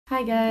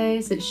Hi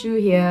guys, it's Shu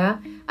here.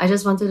 I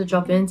just wanted to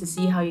drop in to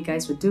see how you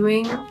guys were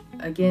doing.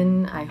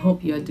 Again, I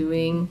hope you're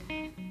doing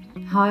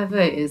however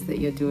it is that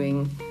you're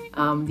doing.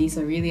 These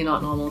are really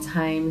not normal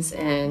times,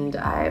 and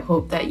I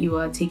hope that you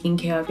are taking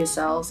care of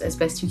yourselves as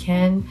best you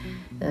can.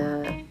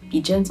 Be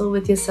gentle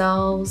with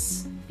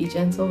yourselves, be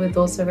gentle with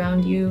those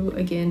around you,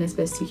 again, as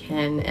best you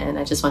can, and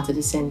I just wanted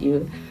to send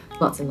you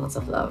lots and lots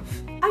of love.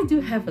 I do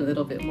have a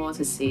little bit more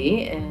to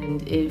say,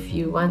 and if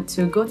you want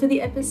to go to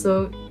the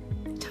episode,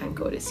 time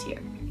code is here.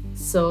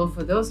 So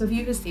for those of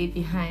you who stayed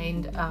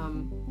behind,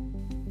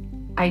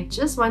 I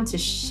just want to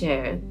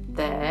share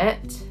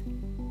that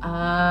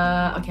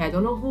okay, I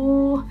don't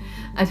know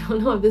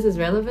if this is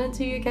relevant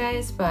to you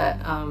guys, but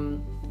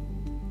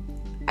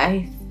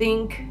I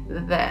think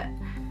that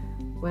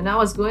when I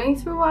was going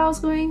through what I was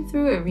going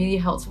through, it really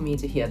helped for me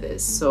to hear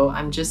this. So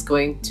I'm just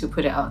going to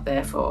put it out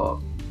there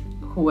for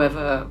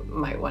whoever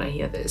might want to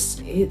hear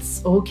this.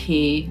 It's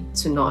okay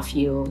to not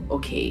feel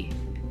okay.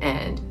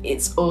 And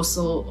it's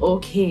also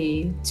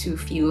okay to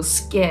feel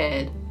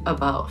scared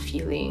about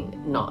feeling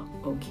not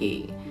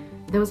okay.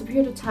 There was a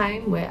period of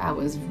time where I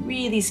was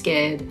really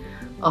scared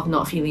of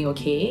not feeling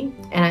okay,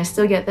 and I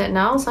still get that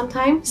now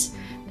sometimes.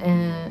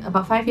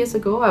 About 5 years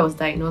ago, I was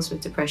diagnosed with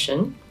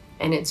depression,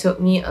 and it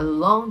took me a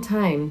long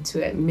time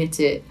to admit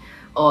it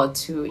or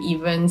to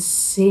even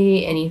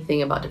say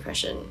anything about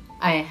depression.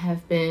 I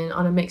have been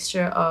on a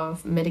mixture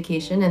of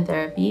medication and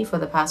therapy for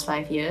the past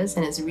 5 years,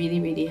 and it's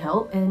really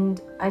helped.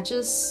 And I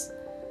just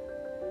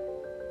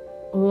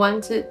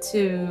wanted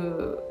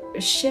to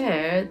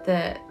share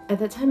that at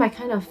that time I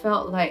kind of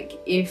felt like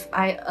if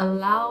I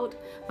allowed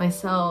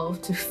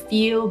myself to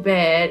feel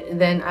bad,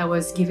 then I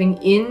was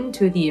giving in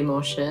to the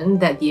emotion,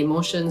 that the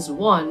emotions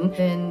won,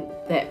 then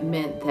that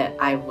meant that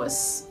I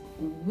was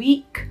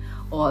weak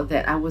or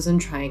that I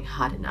wasn't trying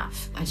hard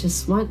enough. I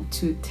just want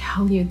to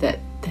tell you that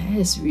that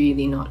is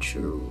really not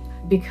true.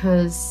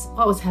 Because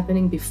what was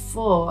happening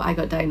before I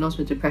got diagnosed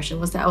with depression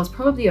was that I was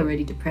probably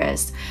already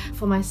depressed.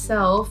 For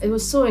myself, it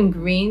was so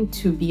ingrained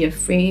to be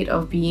afraid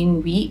of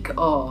being weak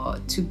or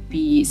to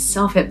be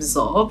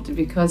self-absorbed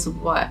because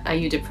what are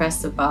you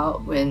depressed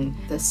about when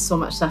there's so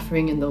much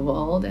suffering in the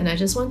world? And I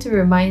just want to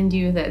remind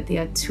you that they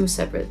are two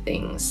separate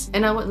things.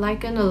 And I would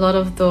liken a lot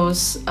of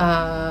those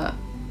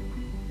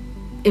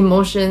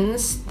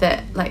emotions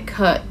that like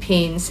hurt,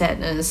 pain,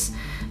 sadness,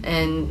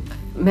 and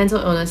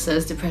mental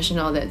illnesses, depression,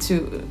 all that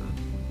to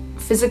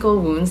physical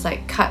wounds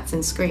like cuts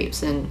and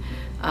scrapes and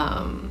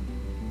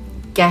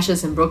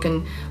gashes and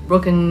broken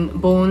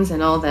bones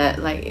and all that.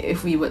 Like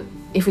if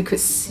we could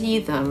see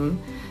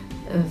them,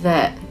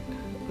 that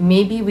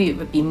maybe we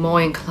would be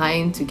more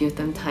inclined to give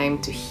them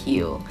time to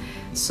heal.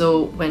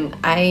 So when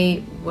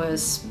I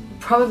was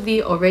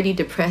probably already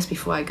depressed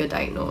before I got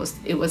diagnosed,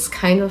 it was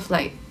kind of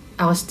like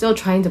I was still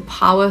trying to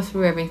power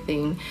through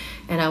everything,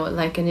 and I would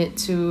liken it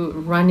to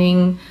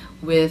running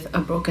with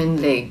a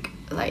broken leg.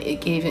 Like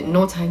it gave it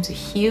no time to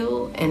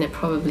heal, and it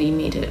probably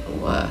made it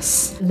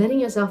worse. Letting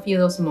yourself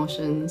feel those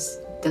emotions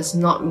does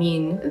not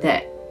mean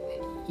that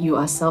you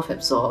are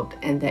self-absorbed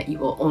and that you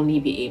will only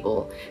be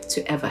able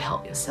to ever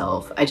help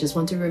yourself. I just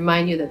want to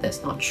remind you that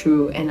that's not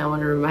true, and I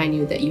want to remind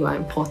you that you are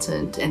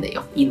important and that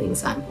your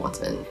feelings are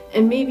important.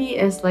 And maybe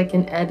as like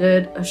an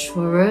added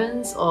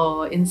assurance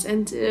or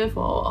incentive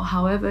or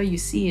however you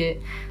see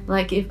it,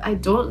 like if I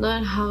don't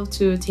learn how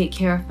to take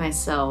care of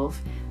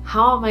myself,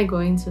 how am I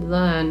going to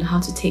learn how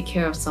to take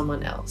care of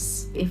someone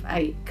else? If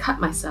I cut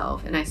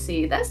myself and I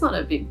say, that's not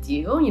a big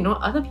deal, you know,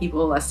 other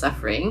people are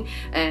suffering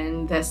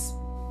and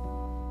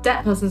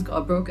that person's got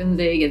a broken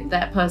leg and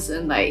that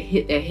person like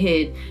hit their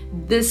head,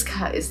 this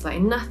cut is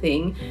like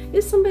nothing.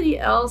 If somebody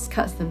else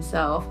cuts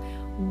themselves,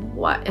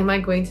 what am I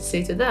going to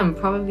say to them?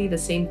 Probably the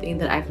same thing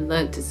that I've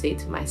learned to say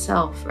to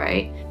myself,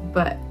 right?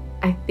 But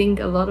I think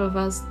a lot of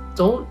us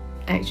don't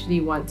actually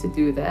want to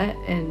do that,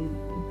 and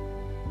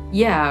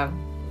yeah,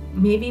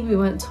 maybe we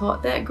weren't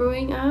taught that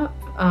growing up,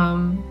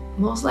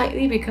 most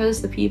likely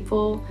because the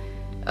people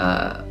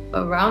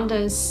around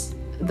us,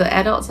 the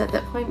adults at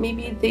that point,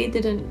 maybe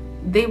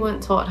they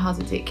weren't taught how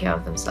to take care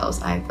of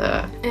themselves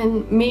either.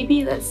 And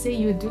maybe let's say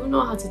you do know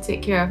how to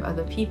take care of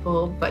other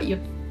people, but you're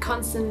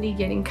constantly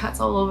getting cuts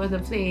all over the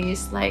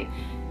place. Like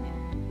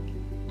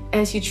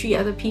as you treat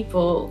other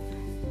people,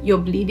 you're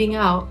bleeding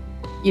out,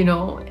 you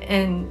know,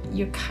 and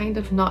you're kind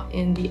of not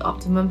in the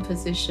optimum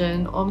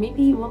position, or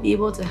maybe you won't be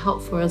able to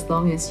help for as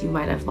long as you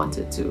might have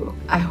wanted to.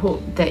 I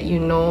hope that you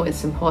know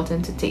it's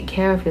important to take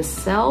care of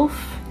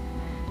yourself,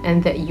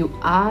 and that you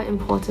are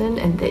important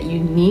and that you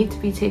need to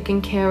be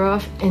taken care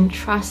of, and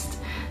trust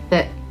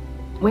that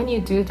when you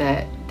do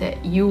that,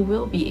 that you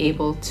will be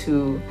able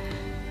to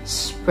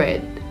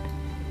spread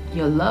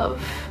your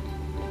love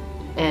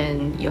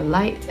and your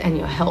light and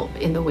your help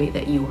in the way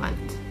that you want.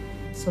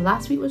 So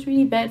last week was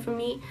really bad for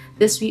me.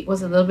 This week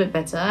was a little bit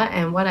better,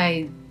 and what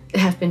I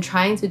have been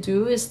trying to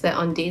do is that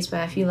on days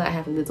where I feel like I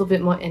have a little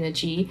bit more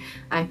energy,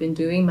 I've been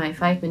doing my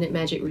 5-minute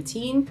magic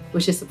routine,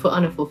 which is to put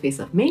on a full face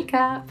of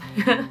makeup.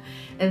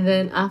 And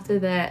then after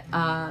that,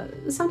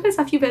 sometimes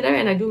I feel better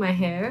and I do my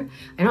hair.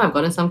 I know I've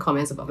gotten some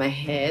comments about my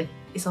hair.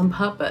 It's on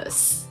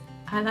purpose.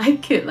 I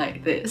like it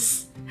like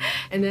this.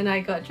 And then I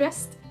got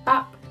dressed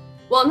up.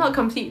 Well, not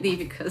completely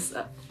because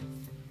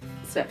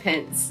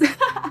sweatpants.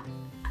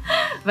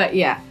 But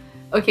yeah.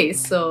 Okay,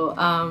 so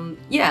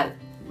yeah,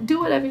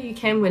 do whatever you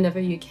can whenever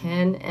you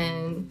can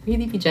and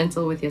really be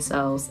gentle with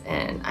yourselves.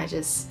 And I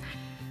just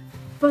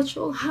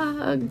virtual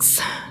hugs.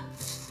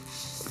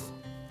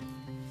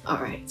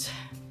 Alright.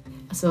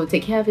 So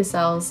take care of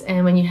yourselves,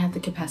 and when you have the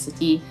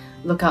capacity,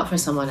 look out for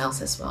someone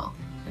else as well.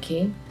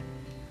 Okay?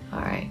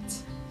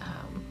 Alright.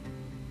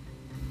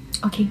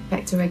 Okay,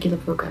 back to regular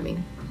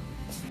programming.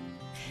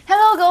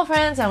 Hello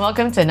girlfriends and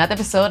welcome to another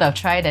episode of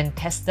Tried and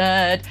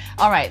Tested.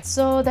 Alright,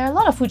 so there are a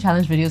lot of food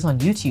challenge videos on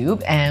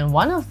YouTube, and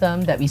one of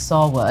them that we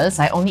saw was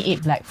I only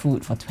ate black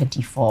food for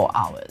 24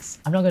 hours.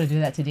 I'm not going to do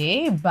that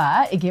today,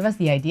 but it gave us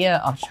the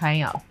idea of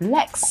trying out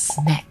black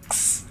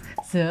snacks.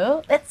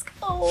 So let's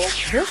go!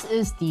 This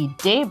is the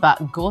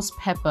Daebak Ghost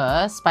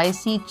Pepper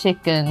Spicy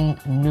Chicken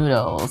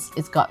Noodles.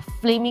 It's got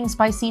flaming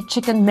spicy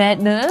chicken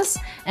madness,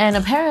 and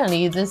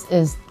apparently this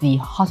is the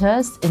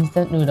hottest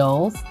instant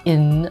noodles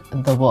in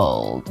the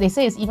world. They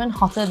say it's even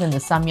hotter than the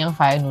Samyang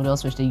fire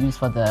noodles which they use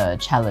for the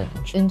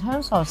challenge. In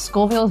terms of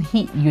Scoville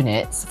heat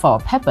units for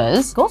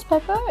peppers, Ghost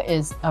Pepper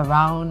is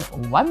around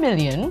 1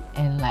 million,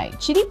 and like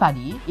Chili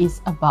Padi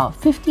is about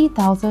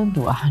 50,000 to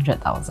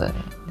 100,000.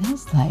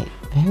 That's like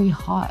very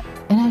hot.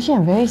 And actually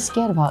I'm very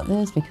scared about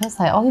this because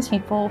like all these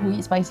people who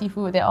eat spicy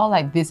food, they're all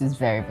like, this is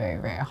very, very,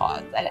 very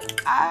hot. And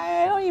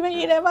I don't even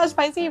eat that much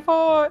spicy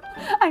food.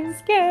 I'm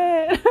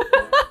scared.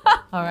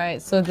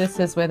 Alright, so this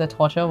is where the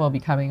torture will be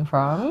coming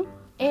from.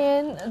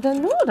 And the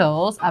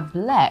noodles are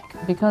black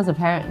because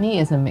apparently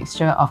it's a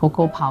mixture of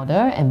cocoa powder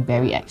and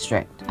berry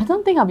extract. I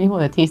don't think I'll be able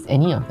to taste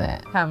any of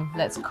that. Come,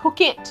 let's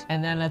cook it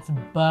and then let's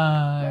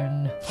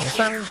burn. Okay,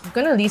 so I'm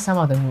gonna leave some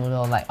of the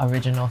noodle like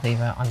original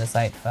flavor on the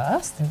side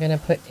first. I'm gonna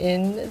put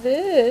in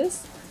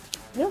this.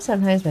 You know,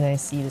 sometimes when I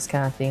see this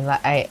kind of thing,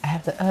 like I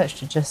have the urge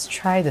to just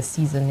try the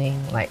seasoning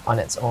like on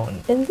its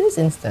own. In this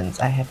instance,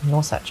 I have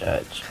no such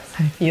urge.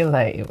 I feel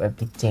like it would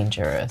be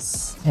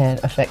dangerous and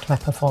affect my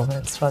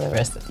performance for the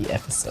rest of the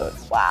episode.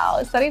 Wow,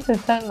 it's starting to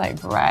turn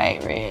like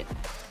bright red.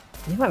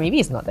 You know what, maybe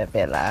it's not that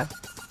bad lah.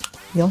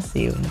 You'll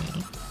see with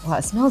me. Wow,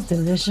 it smells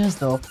delicious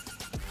though.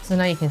 So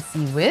now you can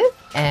see with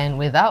and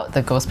without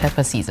the ghost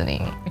pepper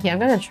seasoning. Okay, I'm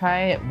gonna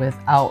try it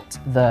without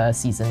the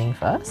seasoning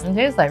first. It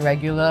tastes like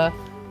regular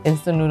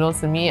instant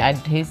noodles to me. I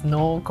taste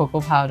no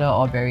cocoa powder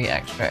or berry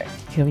extract.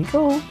 Here we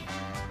go.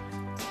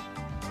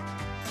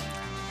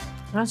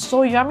 That's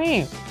so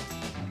yummy.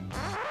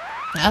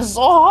 That's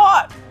so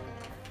hot.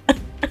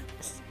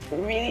 It's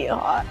really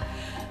hot.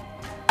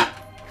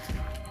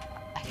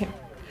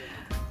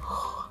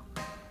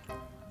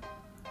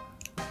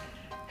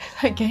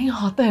 It's like getting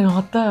hotter and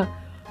hotter.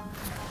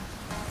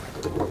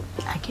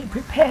 I get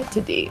prepared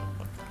today.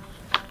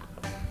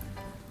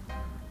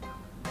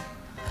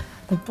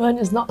 The burn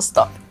is not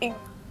stopping.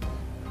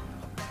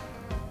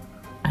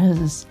 This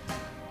is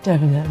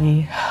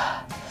definitely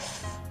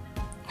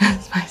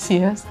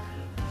spiciest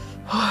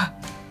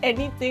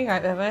anything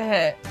I've ever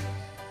had.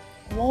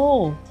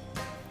 Whoa!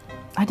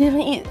 I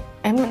didn't even eat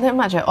that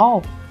much at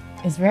all.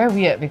 It's very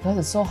weird because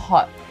it's so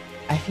hot.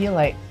 I feel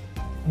like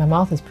my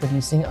mouth is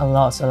producing a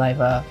lot of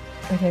saliva.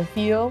 I can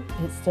feel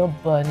it's still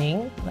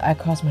burning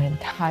across my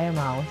entire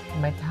mouth,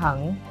 my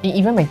tongue, and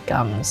even my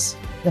gums.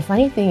 The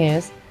funny thing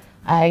is,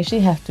 I actually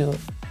have to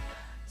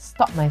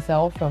stop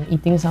myself from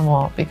eating some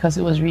more because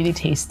it was really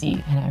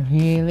tasty and I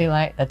really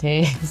like the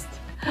taste.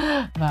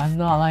 But I'm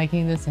not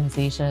liking the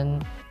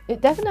sensation.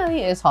 It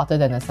definitely is hotter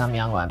than the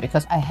Samyang one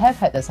because I have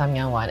had the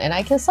Samyang one and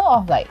I can sort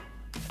of like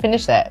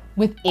finish that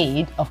with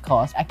aid, of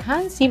course. I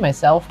can't see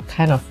myself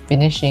kind of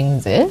finishing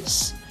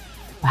this,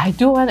 but I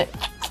do want to.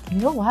 You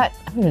know what?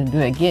 I'm going to do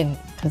it again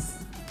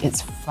because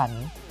it's fun.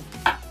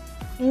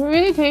 It's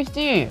really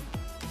tasty.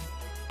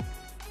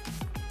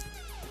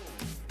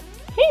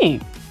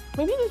 Hey,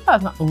 maybe this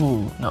part's not.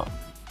 Ooh, no.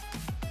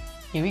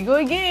 Here we go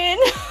again.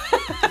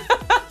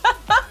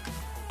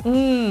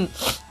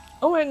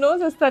 Oh, my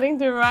nose is starting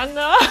to run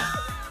now.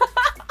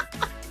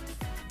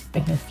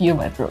 I can feel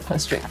my throat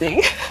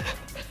constricting.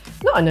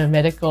 Not in a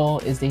medical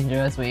is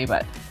dangerous way,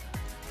 but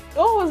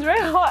oh, it's very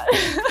hot.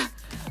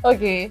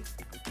 Okay.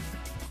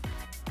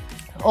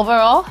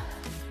 Overall,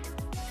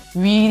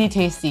 really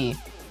tasty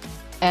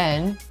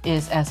and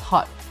is as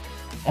hot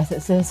as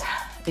it says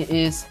it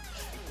is.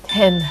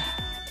 10.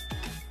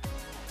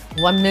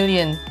 1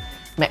 million.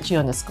 Match you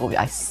on the Scoville.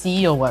 I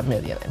see your 1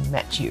 million and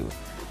match you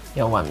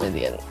your 1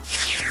 million.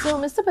 So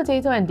Mr.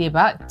 Potato and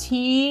Daebak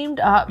teamed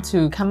up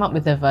to come up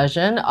with a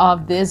version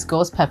of this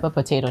ghost pepper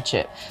potato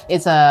chip.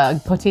 It's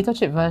a potato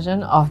chip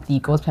version of the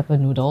ghost pepper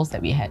noodles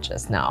that we had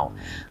just now.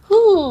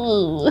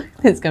 Ooh,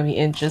 it's gonna be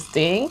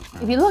interesting.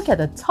 If you look at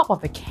the top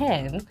of the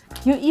can,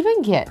 you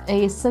even get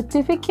a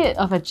certificate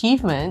of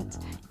achievement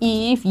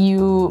if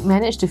you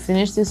manage to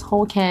finish this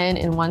whole can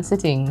in one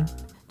sitting.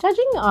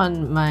 Judging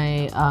on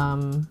my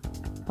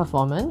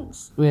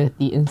performance with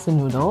the instant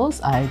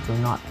noodles, I do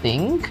not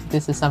think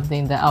this is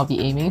something that I'll be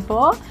aiming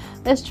for.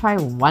 Let's try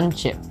one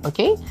chip,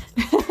 okay?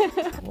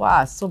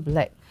 Wow, so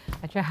black.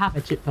 I try half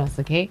a chip first,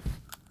 okay?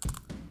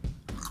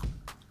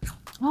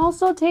 Oh,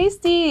 so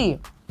tasty!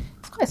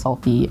 It's quite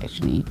salty,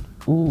 actually.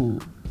 Ooh.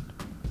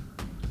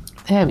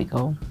 There we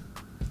go.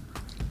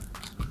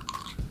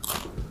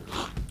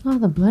 Oh,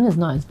 the burn is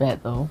not as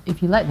bad though.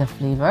 If you like the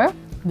flavour,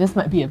 this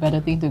might be a better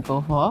thing to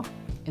go for.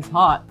 It's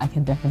hot. I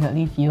can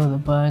definitely feel the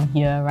burn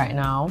here right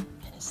now.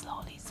 And it's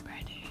slowly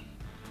spreading.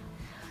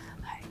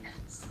 Like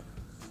this.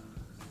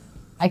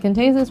 I can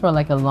taste this for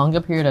like a longer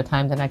period of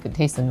time than I could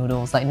taste the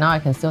noodles. Like now I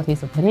can still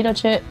taste the potato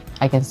chip.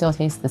 I can still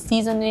taste the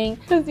seasoning.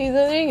 The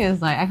seasoning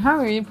is like, I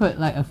can't really put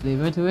like a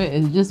flavour to it.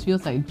 It just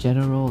feels like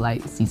general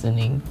like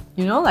seasoning.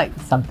 You know, like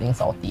something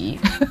salty.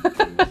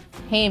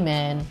 Hey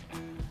man,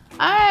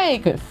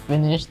 I could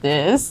finish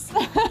this.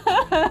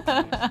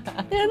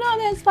 They're not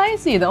that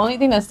spicy. The only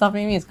thing that's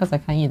stopping me is because I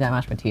can't eat that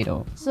much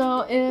potato.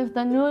 So if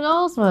the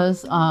noodles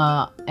was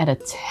at a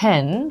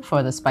 10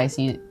 for the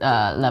spicy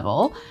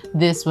level,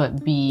 this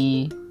would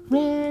be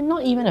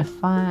not even a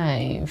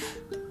 5.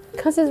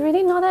 Because it's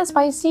really not that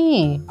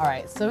spicy.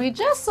 Alright, so we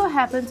just so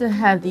happen to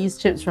have these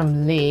chips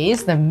from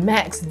Lay's, the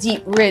Max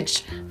Deep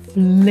Rich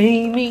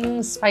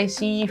Flaming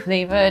Spicy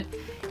Flavoured,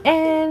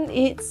 and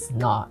it's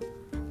not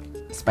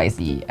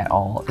spicy at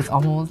all. It's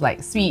almost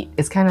like sweet.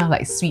 It's kind of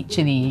like sweet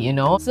chili, you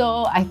know?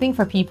 So I think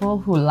for people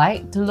who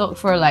like to look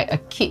for like a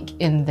kick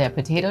in their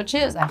potato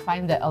chips, I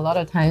find that a lot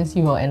of times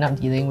you will end up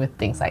dealing with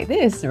things like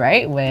this,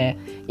 right? Where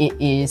it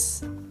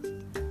is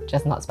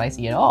just not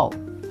spicy at all.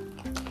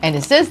 And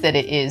it says that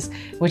it is,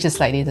 which is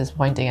slightly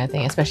disappointing, I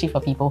think, especially for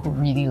people who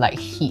really like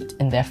heat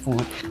in their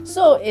food.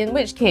 So in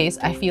which case,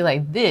 I feel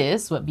like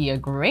this would be a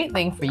great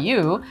thing for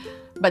you.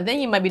 But then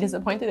you might be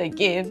disappointed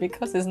again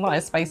because it's not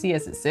as spicy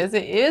as it says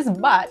it is,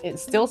 but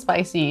it's still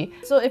spicy.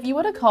 So if you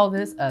were to call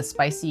this a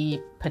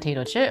spicy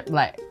potato chip,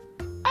 like,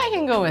 I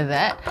can go with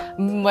that.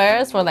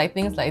 Whereas for like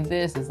things like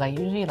this, it's like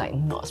usually like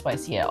not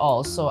spicy at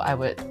all. So I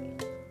would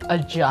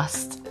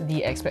adjust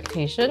the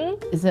expectation.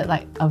 Is it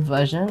like a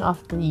version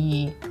of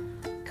the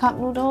cup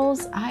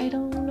noodles? I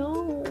don't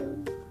know.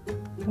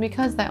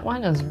 Because that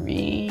one is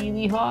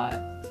really hot.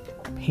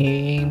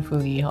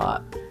 Painfully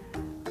hot.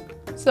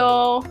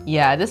 So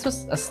yeah, this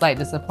was a slight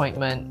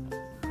disappointment,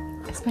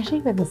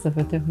 especially with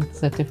the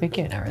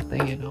certificate and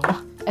everything, you know.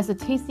 As a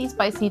tasty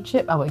spicy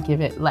chip, I would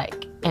give it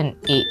like an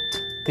 8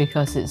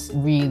 because it's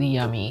really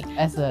yummy.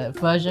 As a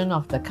version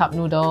of the cup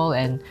noodle,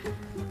 and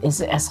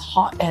is it as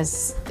hot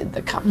as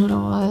the cup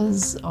noodle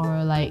was,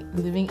 or like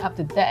living up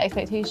to that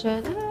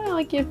expectation? I don't know,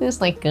 I give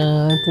this like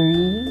a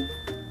 3.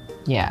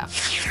 Yeah.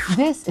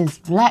 This is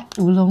black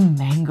oolong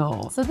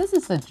mango. So this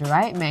is a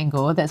dried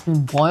mango that's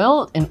been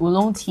boiled in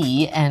oolong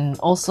tea, and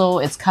also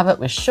it's covered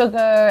with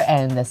sugar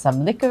and there's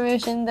some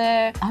licorice in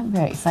there. I'm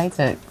very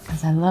excited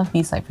because I love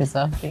these like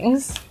preserved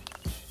things.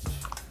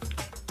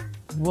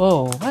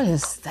 Whoa, what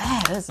is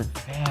that? That's a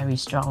very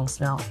strong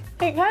smell.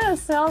 It kind of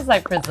smells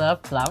like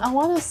preserved plum. I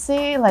want to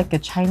say like a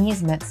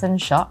Chinese medicine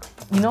shop.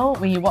 You know,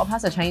 when you walk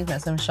past a Chinese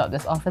medicine shop,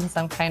 there's often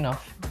some kind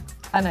of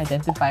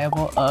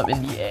unidentifiable herb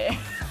in the air.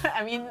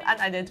 I mean,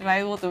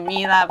 unidentifiable to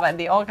me lah, but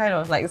they all kind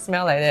of like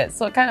smell like that.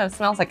 So it kind of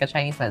smells like a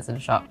Chinese medicine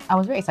shop. I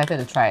was very excited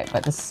to try it,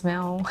 but the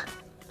smell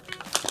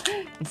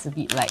is a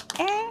bit like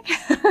eh.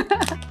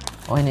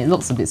 Oh, and it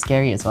looks a bit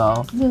scary as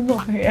well. It doesn't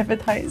look very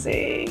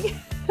appetizing.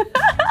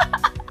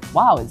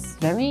 Wow, it's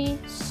very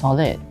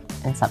solid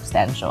and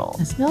substantial.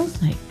 It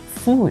smells like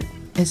food.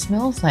 It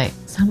smells like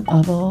some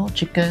herbal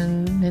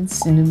chicken and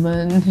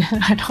cinnamon.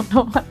 I don't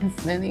know what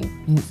it's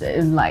smelling. It's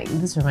like,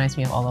 this reminds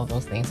me of all of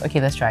those things.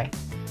 Okay, let's try.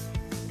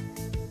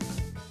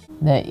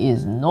 There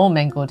is no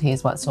mango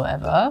taste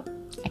whatsoever.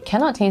 I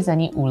cannot taste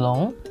any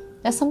oolong.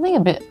 There's something a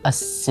bit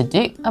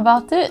acidic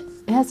about it.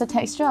 It has the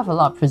texture of a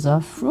lot of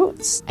preserved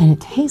fruits, and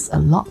it tastes a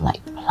lot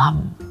like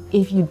plum.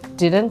 If you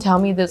didn't tell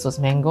me this was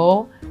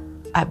mango,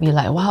 I'd be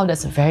like, wow,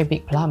 that's a very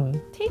big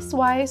plum.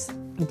 Taste-wise,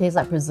 it tastes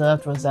like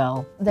preserved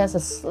roselle. There's a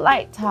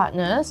slight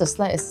tartness, a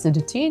slight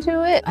acidity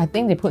to it. I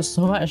think they put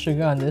so much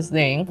sugar on this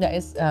thing that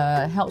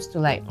it helps to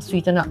like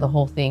sweeten up the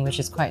whole thing, which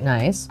is quite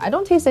nice. I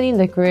don't taste any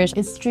licorice.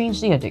 It's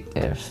strangely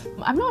addictive.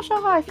 I'm not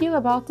sure how I feel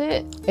about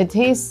it. It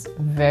tastes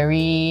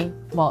very,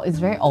 well, it's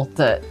very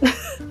altered.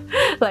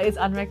 Like it's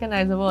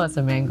unrecognizable as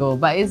a mango,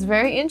 but it's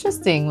very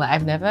interesting. Like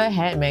I've never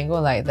had mango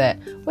like that.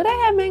 Would I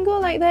have mango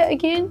like that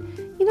again?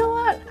 You know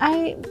what?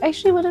 I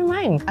actually wouldn't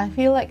mind. I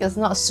feel like it's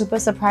not super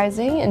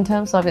surprising in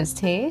terms of its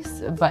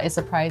taste, but it's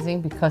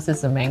surprising because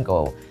it's a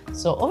mango.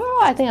 So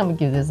overall, I think I'm gonna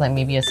give this like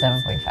maybe a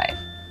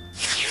 7.5.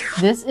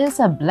 This is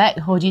a black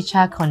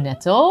Hojicha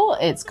Cornetto.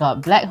 It's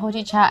got black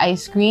Hojicha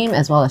ice cream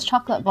as well as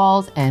chocolate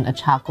balls and a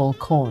charcoal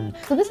cone.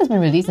 So this has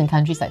been released in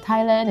countries like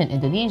Thailand and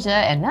Indonesia,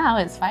 and now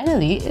it's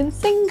finally in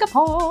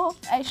Singapore.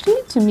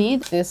 Actually, to me,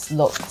 this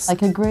looks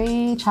like a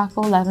grey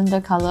charcoal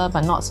lavender colour,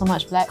 but not so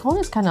much black. Cone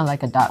is kind of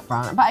like a dark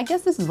brown, but I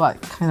guess this is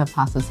what kind of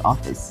passes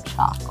off as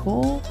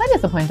charcoal. I'm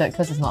disappointed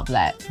because it's not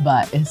black,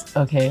 but it's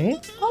okay.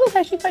 Oh, it's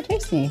actually quite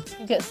tasty.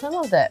 You get some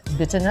of that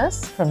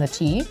bitterness from the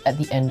tea at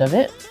the end of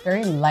it.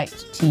 Very light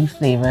tea tea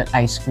flavoured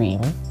ice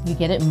cream. You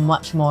get it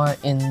much more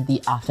in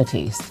the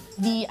aftertaste.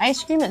 The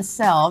ice cream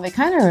itself, it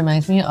kind of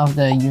reminds me of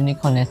the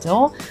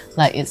Cornetto.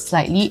 Like, it's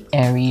slightly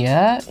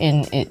airier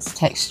in its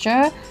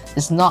texture.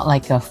 It's not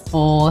like a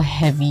full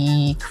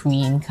heavy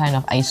cream kind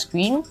of ice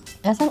cream.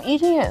 As I'm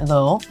eating it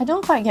though, I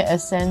don't quite get a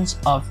sense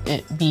of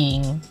it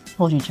being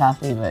Hojicha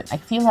flavoured. I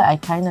feel like I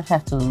kind of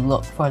have to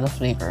look for the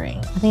flavouring.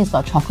 I think it's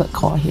got chocolate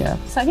core here.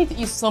 So I need to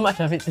eat so much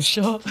of it to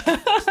show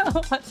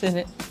what's in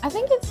it. I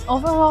think it's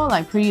overall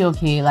like pretty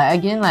okay. Like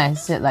again, like I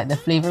said, like the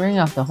flavouring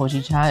of the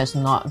Hojicha is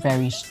not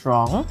very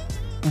strong,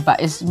 but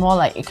it's more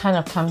like it kind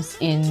of comes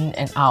in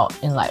and out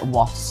in like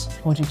wafts.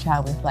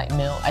 Hojicha with like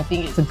milk, I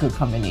think it's a good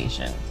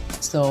combination.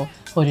 So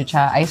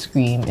Hojicha ice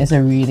cream is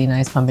a really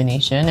nice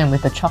combination, and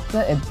with the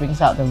chocolate it brings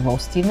out the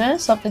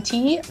roastiness of the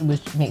tea,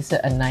 which makes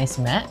it a nice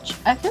match.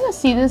 I kind of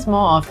see this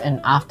more of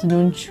an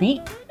afternoon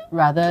treat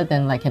rather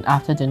than like an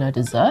after dinner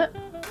dessert.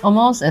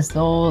 Almost as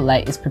though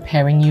like it's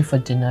preparing you for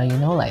dinner, you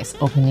know, like it's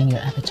opening your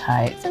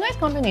appetite. It's a nice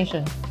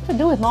combination. Could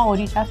do with more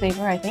Hojicha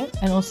flavour, I think.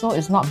 And also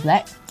it's not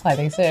black like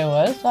they said it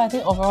was. So I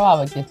think overall I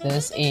would give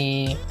this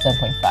a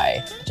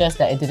 7.5. Just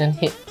that it didn't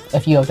hit a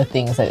few of the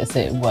things that it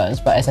said it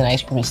was, but as an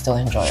ice cream it's still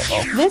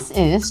enjoyable. This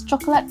is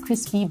Coklat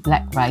Crispy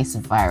Black Rice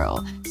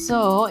Viral.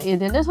 So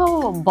they're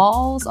little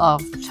balls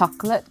of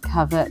chocolate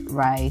covered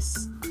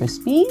rice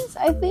Krispies,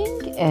 I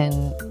think,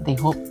 and they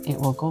hope it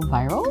will go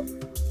viral.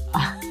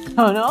 I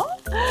don't know.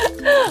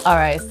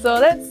 Alright, so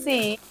let's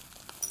see.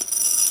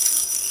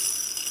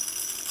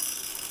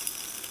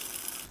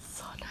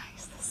 So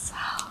nice, the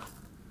sound.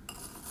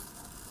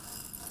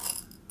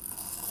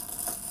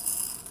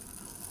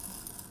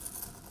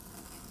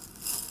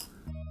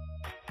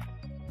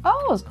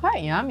 Oh, it's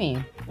quite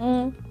yummy.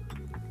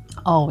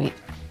 Oh wait.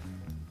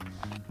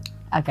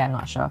 Okay, I'm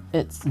not sure.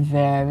 It's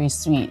very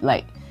sweet.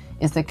 Like,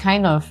 it's the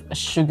kind of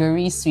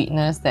sugary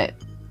sweetness that,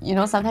 you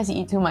know, sometimes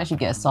you eat too much, you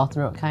get a sore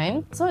throat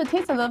kind. So it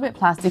tastes a little bit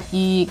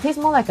plasticky. It tastes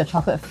more like a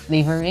chocolate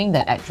flavouring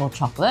than actual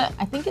chocolate.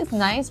 I think it's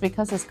nice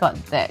because it's got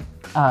that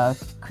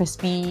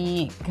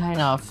crispy,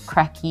 kind of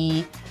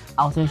cracky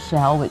outer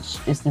shell, which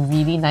is a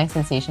really nice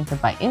sensation to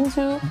bite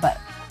into. But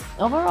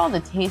overall,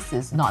 the taste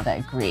is not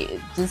that great.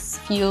 It just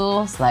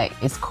feels like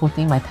it's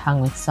coating my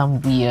tongue with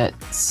some weird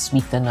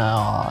sweetener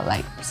or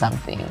like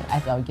something. I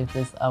think I'll give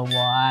this a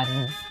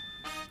 1.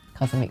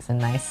 Because it makes a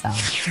nice sound.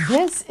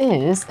 This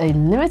is a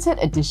limited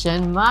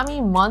edition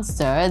Mamee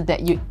monster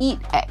that you eat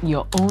at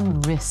your own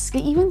risk.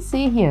 They even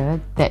say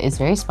here that it's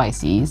very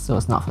spicy, so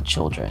it's not for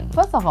children.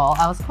 First of all,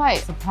 I was quite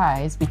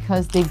surprised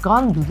because they've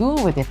gone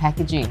blue with their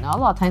packaging. Now, a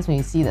lot of times when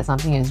you see that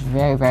something is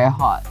very, very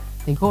hot,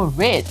 they go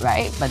red,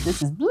 right? But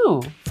this is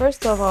blue.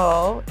 First of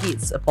all,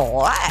 it's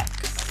black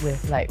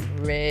with like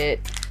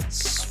red,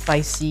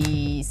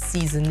 spicy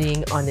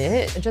seasoning on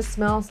it. It just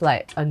smells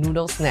like a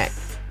noodle snack,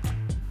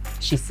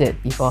 she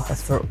said before her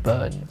throat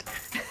burned.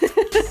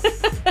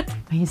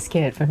 Are you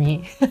scared for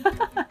me?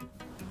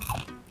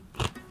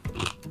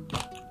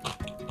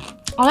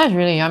 Oh, that's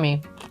really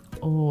yummy.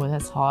 Oh,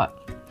 that's hot.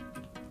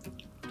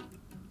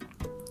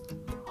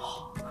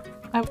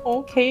 I'm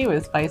okay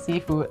with spicy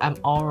food. I'm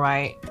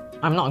alright.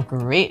 I'm not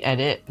great at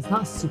it. It's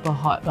not super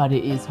hot, but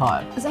it is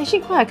hot. It's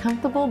actually quite a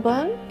comfortable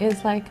burn.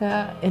 It's like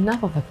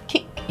enough of a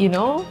kick, you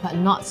know, but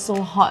not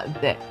so hot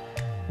that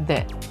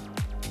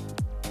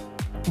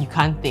you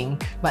can't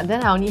think. But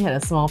then I only had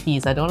a small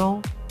piece. I don't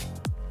know.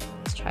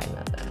 Let's try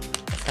another.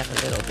 Let's have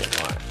a little bit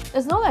more.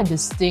 There's no like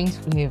distinct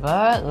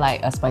flavor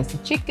like a spicy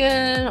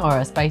chicken or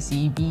a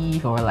spicy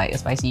beef or like a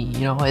spicy,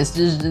 you know, it's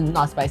just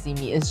not spicy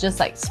meat. It's just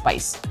like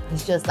spice.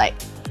 It's just like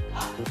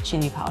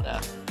chili powder.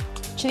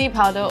 Chili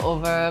powder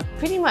over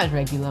pretty much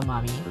regular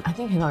Mamee. I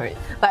think I cannot read.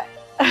 But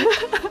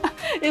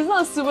it's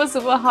not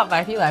super hot, but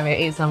I feel like if I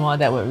ate some more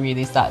that would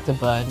really start to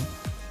burn.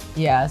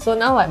 Yeah, so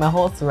now like my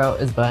whole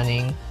throat is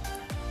burning.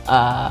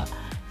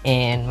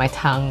 And my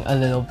tongue a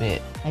little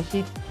bit.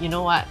 Actually, you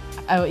know what?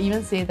 I would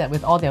even say that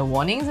with all their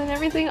warnings and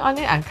everything on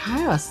it, I'm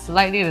kind of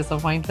slightly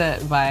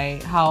disappointed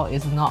by how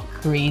it's not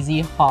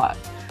crazy hot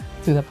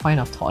to the point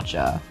of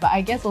torture. But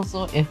I guess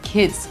also if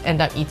kids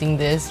end up eating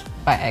this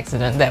by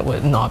accident, that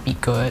would not be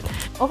good.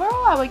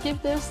 Overall, I would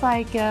give this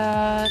like 8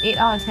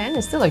 out of 10.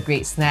 It's still a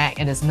great snack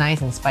and it's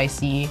nice and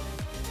spicy.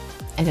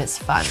 And it's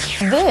fun.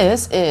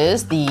 This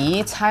is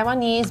the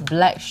Taiwanese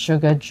black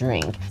sugar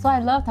drink. So I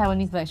love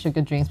Taiwanese black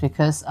sugar drinks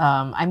because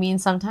I mean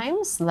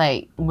sometimes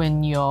like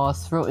when your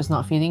throat is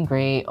not feeling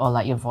great or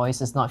like your voice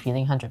is not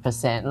feeling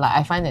 100%, like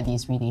I find that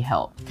these really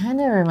help.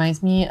 Kind of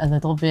reminds me a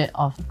little bit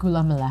of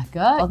gula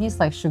melaka. All these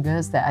like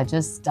sugars that are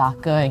just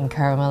darker and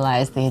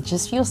caramelized, they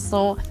just feel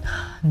so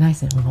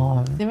nice and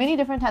warm. There are many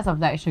different types of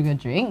black sugar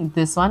drink.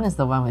 This one is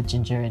the one with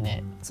ginger in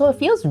it. So it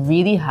feels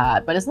really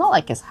hard, but it's not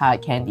like it's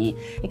hard candy.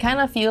 It kind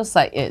of feels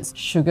like it's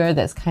sugar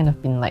that's kind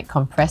of been like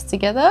compressed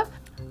together.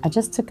 I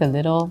just took a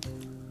little.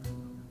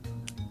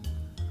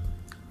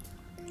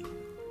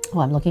 Oh,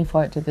 I'm looking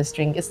forward to this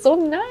drink. It's so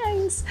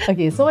nice.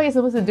 Okay, so what you're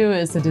supposed to do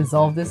is to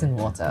dissolve this in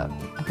water.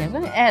 Okay, I'm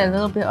going to add a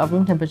little bit of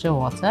room temperature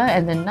water,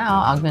 and then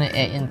now I'm going to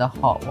add in the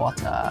hot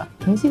water.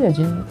 Can you see the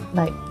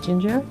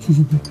ginger?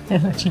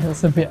 It actually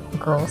looks a bit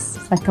gross.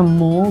 It's like a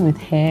mole with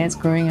hairs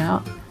growing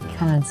out.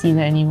 Can't see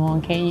that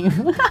anymore, can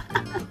you?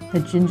 The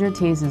ginger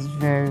taste is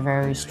very,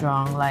 very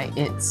strong. Like,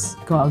 it's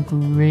got a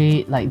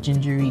great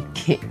gingery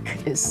kick.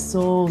 It's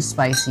so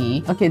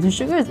spicy. Okay, the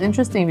sugar is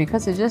interesting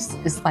because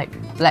it's like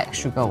black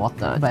sugar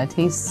water, but it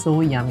tastes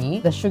so yummy.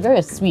 The sugar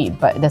is sweet,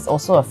 but there's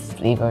also a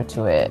flavor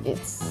to it.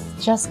 It's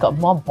just got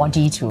more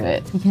body to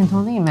it. You can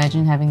totally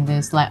imagine having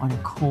this like on a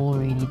cold,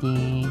 rainy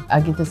day.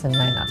 I'll give this a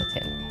 9 out of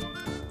 10.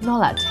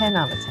 No, 10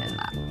 out of 10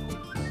 lah.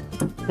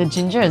 The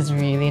ginger is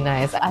really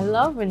nice. I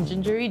love when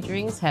gingery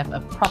drinks have a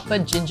proper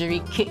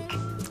gingery kick.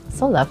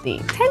 So lovely.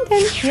 10.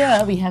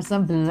 Here we have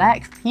some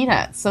black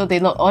peanuts. So they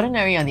look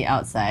ordinary on the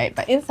outside,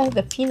 but inside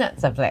the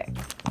peanuts are black.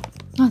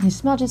 Oh, they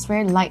smell just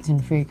very light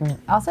and fragrant.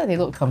 Outside they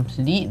look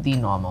completely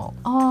normal.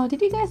 Oh,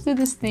 did you guys do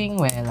this thing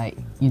where like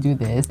you do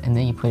this and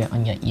then you put it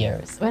on your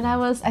ears? When I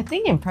was, I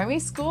think in primary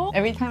school,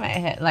 every time I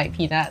had like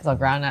peanuts or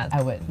groundnuts,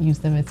 I would use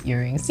them as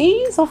earrings.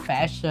 See? So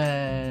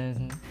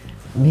fashion.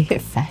 Make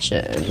it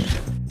fashion.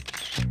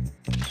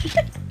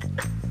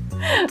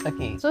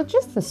 Okay, so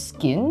just the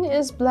skin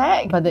is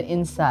black, but the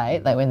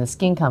inside, like when the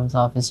skin comes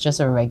off, is just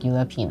a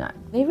regular peanut.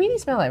 They really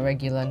smell like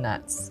regular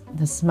nuts.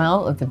 The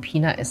smell of the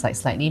peanut is like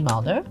slightly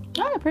milder.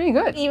 Ah, pretty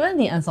good. Even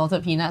the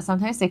unsalted peanuts,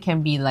 sometimes they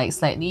can be like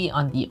slightly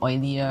on the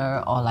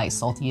oilier or like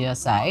saltier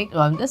side.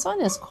 This one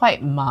is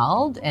quite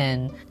mild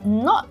and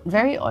not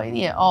very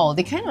oily at all.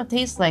 They kind of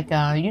taste like,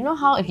 you know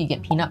how if you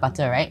get peanut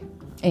butter, right?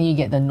 And you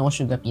get the no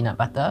sugar peanut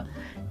butter,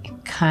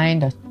 it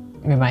kind of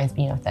reminds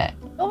me of that.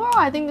 Overall,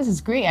 I think this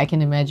is great. I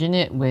can imagine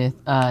it with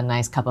a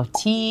nice cup of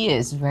tea.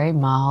 It's very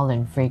mild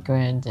and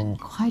fragrant and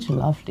quite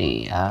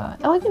lovely.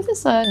 I'll give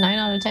this a 9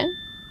 out of 10.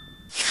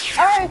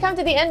 Alright, we've come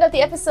to the end of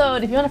the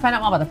episode. If you want to find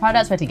out more about the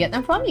products, where to get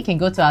them from, you can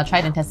go to our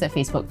Tried and Tested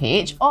Facebook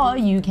page, or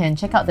you can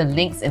check out the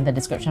links in the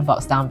description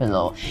box down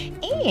below.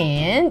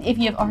 And if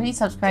you have already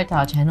subscribed to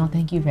our channel,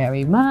 thank you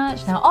very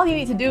much. Now all you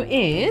need to do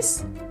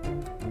is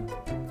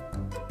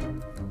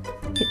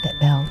hit that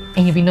bell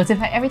and you'll be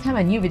notified every time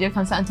a new video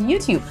comes out onto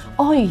YouTube.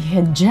 Or you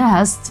can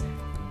just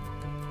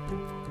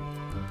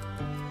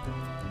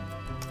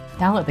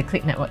download the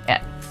Clicknetwork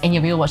app and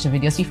you'll be able to watch the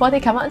videos before they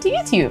come out onto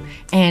YouTube.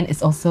 And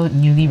it's also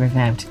newly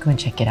revamped. Go and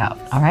check it out,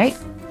 alright?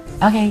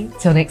 Okay,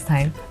 till next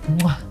time.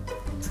 Mwah.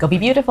 Let's go be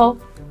beautiful.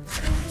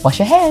 Wash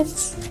your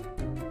hands.